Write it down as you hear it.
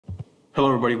Hello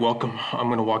everybody, welcome. I'm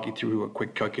going to walk you through a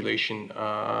quick calculation,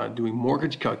 doing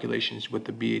mortgage calculations with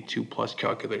the BA2 Plus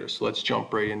calculator. So let's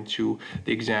jump right into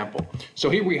the example. So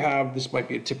here we have, this might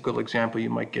be a typical example you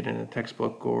might get in a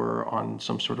textbook or on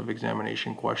some sort of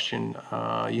examination question.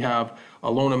 You have a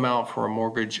loan amount for a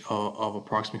mortgage of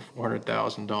approximately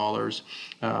 $400,000.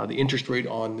 The interest rate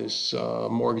on this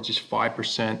mortgage is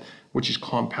 5%, which is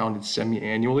compounded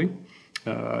semi-annually.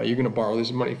 You're going to borrow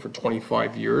this money for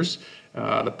 25 years.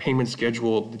 The payment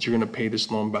schedule that you're going to pay this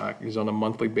loan back is on a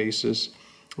monthly basis.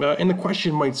 And the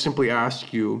question might simply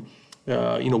ask you,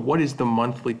 what is the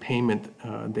monthly payment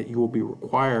that you will be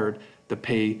required to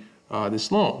pay this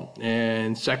loan?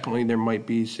 And secondly, there might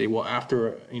be, say, well,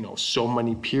 after, so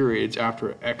many periods,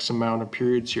 after X amount of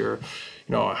periods here,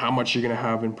 how much you're going to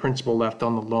have in principal left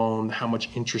on the loan, how much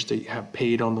interest that you have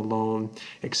paid on the loan,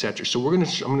 etc. So I'm going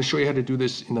to show you how to do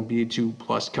this in the BA2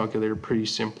 Plus calculator pretty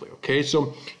simply. Okay,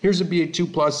 so here's the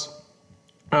BA2 Plus.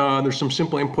 There's some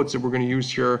simple inputs that we're going to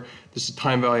use here. This is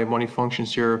time value of money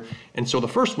functions here. And so the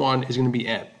first one is going to be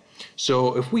N.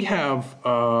 So if we have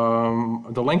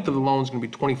the length of the loan is going to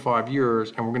be 25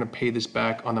 years and we're going to pay this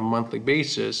back on a monthly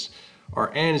basis,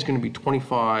 our N is going to be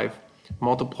 25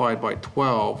 multiplied by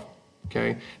 12.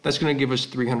 Okay, that's going to give us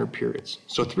 300 periods.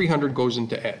 So 300 goes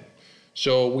into N.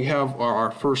 So we have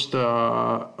our first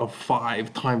of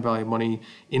 5 time value money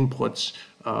inputs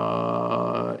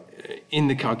in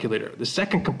the calculator. The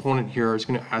second component here is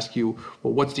going to ask you,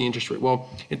 well, what's the interest rate? Well,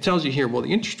 it tells you here, well,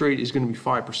 the interest rate is going to be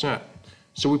 5%.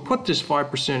 So we put this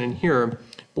 5% in here,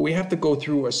 but we have to go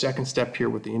through a second step here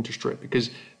with the interest rate because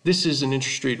this is an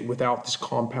interest rate without this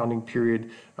compounding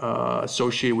period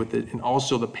associated with it, and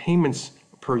also the payments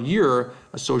per year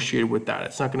associated with that.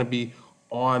 It's not going to be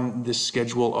on this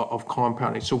schedule of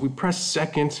compounding. So if we press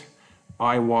second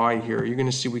IY here, you're going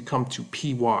to see we come to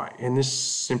PY, and this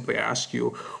simply asks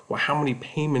you, well, how many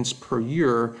payments per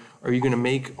year are you going to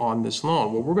make on this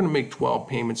loan? Well, we're going to make 12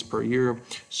 payments per year.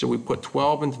 So we put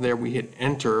 12 into there, we hit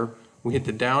enter, we hit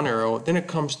the down arrow, then it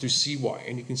comes to CY,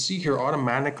 and you can see here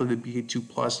automatically the BA2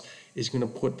 Plus is going to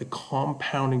put the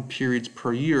compounding periods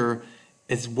per year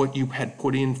as what you had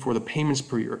put in for the payments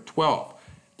per year, 12.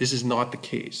 This is not the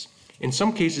case. In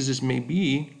some cases, this may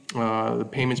be, the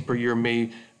payments per year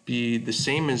may be the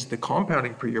same as the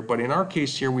compounding per year, but in our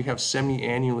case here, we have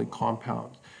semi-annually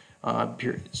compound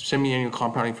period, semi-annual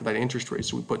compounding for that interest rate.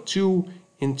 So we put 2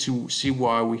 into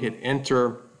CY, we hit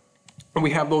enter, and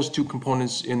we have those 2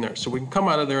 components in there. So we can come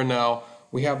out of there now,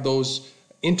 we have those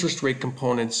interest rate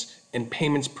components and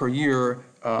payments per year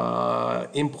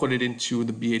inputted into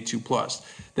the BA2 Plus.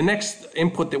 The next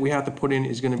input that we have to put in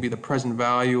is going to be the present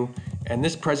value, and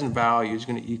this present value is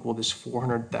going to equal this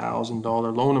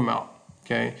 $400,000 loan amount.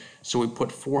 Okay, so we put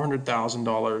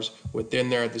 $400,000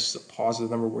 within there. This is a positive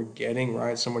number we're getting,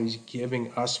 right? Somebody's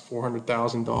giving us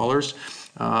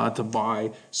 $400,000 to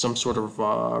buy some sort of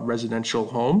residential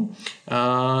home.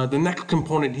 The next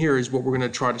component here is what we're going to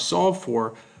try to solve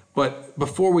for. But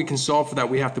before we can solve for that,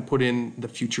 we have to put in the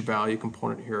future value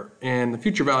component here. And the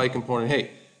future value component,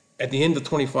 hey, at the end of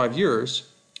 25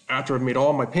 years, after I've made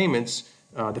all my payments,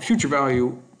 the future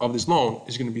value of this loan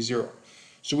is going to be 0.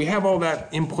 So we have all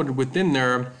that inputted within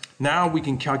there. Now we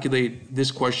can calculate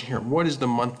this question here. What is the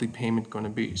monthly payment going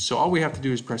to be? So all we have to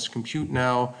do is press compute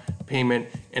now, payment,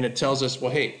 and it tells us,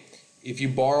 well, hey, if you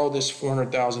borrow this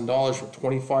 $400,000 for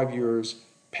 25 years,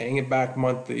 paying it back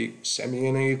monthly,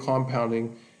 semi-annual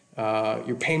compounding,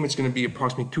 your payment's going to be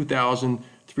approximately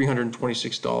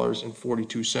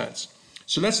 $2,326.42.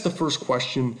 So that's the first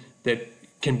question that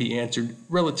can be answered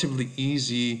relatively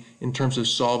easy in terms of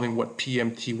solving what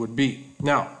PMT would be.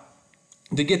 Now,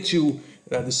 to get to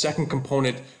the second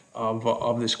component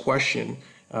of this question,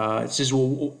 it says,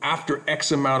 well, after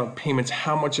X amount of payments,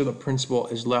 how much of the principal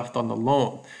is left on the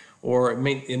loan? Or it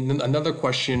may, in another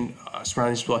question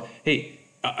surrounding this, well, hey,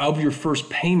 of your first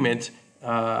payment,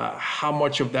 how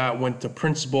much of that went to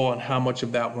principal and how much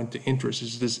of that went to interest?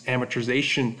 This is this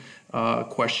amortization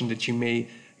question that you may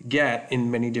get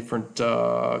in many different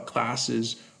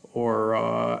classes or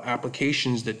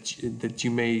applications that you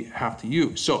may have to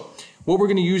use. So what we're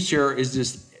going to use here is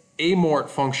this amort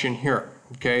function here.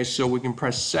 Okay, so we can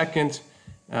press second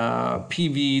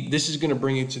PV. This is going to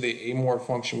bring you to the amort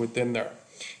function within there.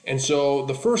 And so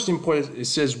the first input, it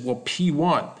says, well,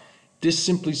 P1. This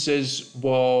simply says,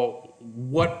 well,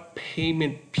 what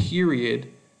payment period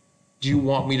do you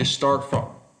want me to start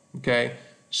from? Okay,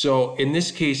 so in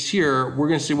this case here, we're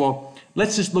going to say, well,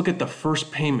 let's just look at the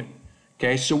first payment.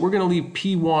 Okay, so we're going to leave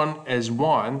P1 as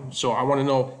 1. So I want to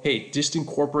know, hey, just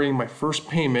incorporating my first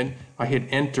payment, I hit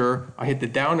enter, I hit the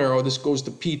down arrow, this goes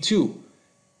to P2.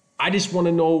 I just want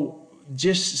to know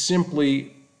just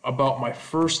simply about my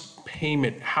first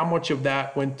payment, how much of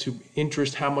that went to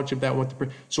interest, how much of that went to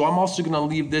principal. So I'm also going to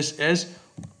leave this as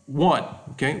 1,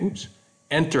 okay? Oops.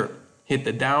 Enter. Hit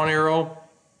the down arrow.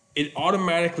 It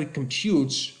automatically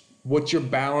computes what your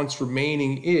balance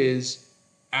remaining is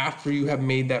after you have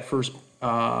made that first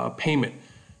payment.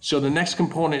 So the next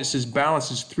component, it says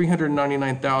balance is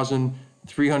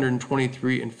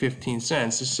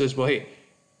 $399,323.15. This says, well, hey,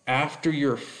 after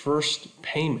your first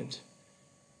payment,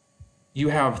 you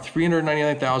have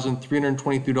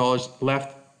 $399,323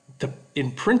 left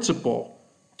in principal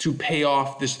to pay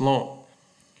off this loan.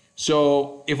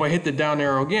 So if I hit the down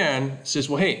arrow again, it says,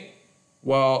 well, hey,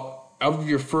 well, of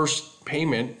your first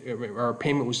payment, our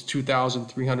payment was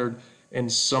 $2,300 and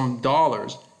some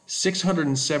dollars,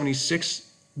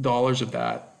 $676 of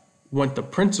that went to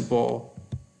principal.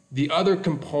 The other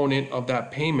component of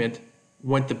that payment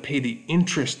went to pay the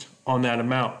interest on that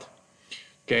amount.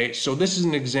 Okay, so this is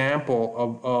an example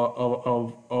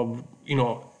of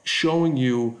showing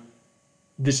you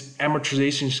this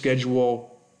amortization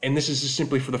schedule, and this is just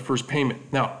simply for the first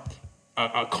payment. Now,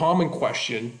 a common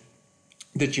question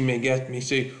that you may get me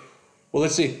say, well,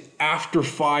 let's say after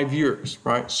 5 years,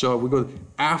 right? So we go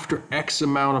after X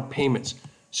amount of payments.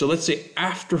 So let's say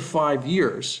after 5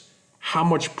 years, how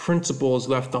much principal is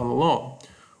left on the loan?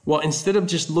 Well, instead of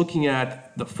just looking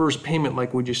at the first payment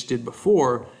like we just did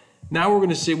before, now we're going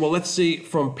to say, well, let's say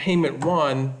from payment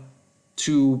 1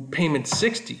 to payment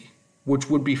 60, which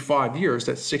would be 5 years,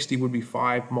 that 60 would be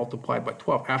 5 multiplied by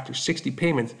 12. After 60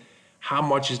 payments, how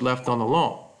much is left on the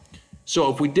loan?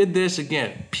 So if we did this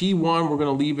again, P1 we're going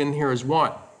to leave in here as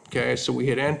 1. Okay, so we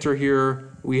hit enter here,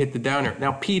 we hit the down arrow.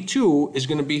 Now P2 is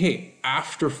going to be, hey,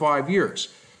 after 5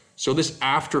 years. So this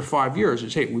after 5 years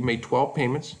is, hey, we made 12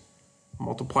 payments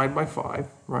multiplied by 5,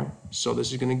 right? So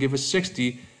this is going to give us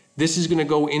 60. This is going to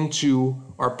go into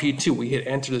our P2. We hit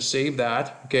enter to save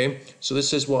that, okay? So this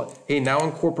says, well, hey, now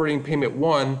incorporating payment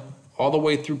 1 all the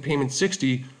way through payment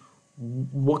 60,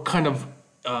 what kind of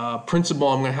principal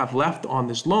I'm going to have left on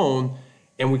this loan,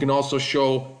 and we can also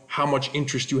show how much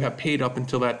interest you have paid up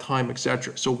until that time,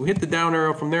 etc. So if we hit the down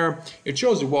arrow from there, it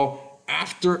shows you, well,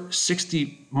 after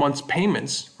 60 months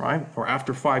payments, right, or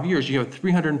after 5 years, you have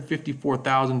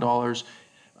 $354,000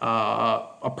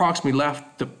 approximately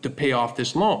left to pay off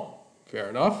this loan. Fair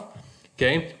enough.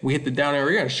 Okay, we hit the down arrow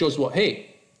and it shows, well,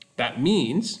 hey, that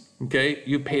means, okay,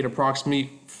 you paid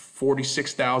approximately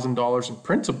 $46,000 in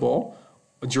principal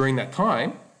during that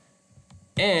time,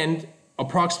 and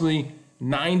approximately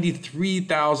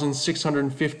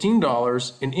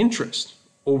 $93,615 in interest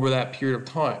over that period of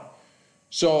time.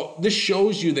 So this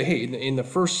shows you that, hey, in the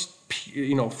first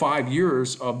 5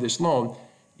 years of this loan,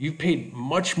 you've paid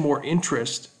much more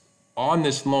interest on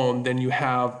this loan than you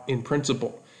have in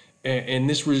principal. And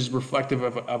this is reflective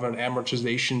of an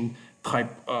amortization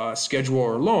type schedule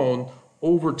or loan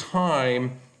over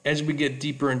time. As we get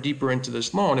deeper and deeper into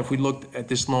this loan, if we looked at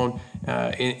this loan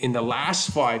in the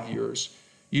last 5 years,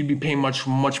 you'd be paying much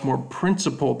more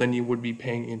principal than you would be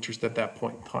paying interest at that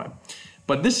point in time.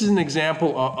 But this is an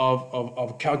example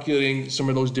of calculating some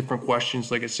of those different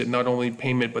questions. Like I said, not only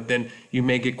payment, but then you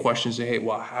may get questions that, hey,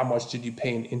 well, how much did you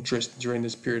pay in interest during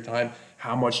this period of time?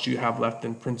 How much do you have left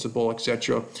in principal,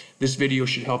 etc. This video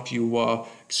should help you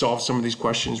solve some of these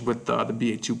questions with the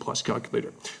BA2 Plus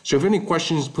calculator. So if you have any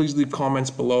questions, please leave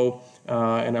comments below,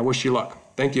 and I wish you luck.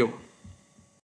 Thank you.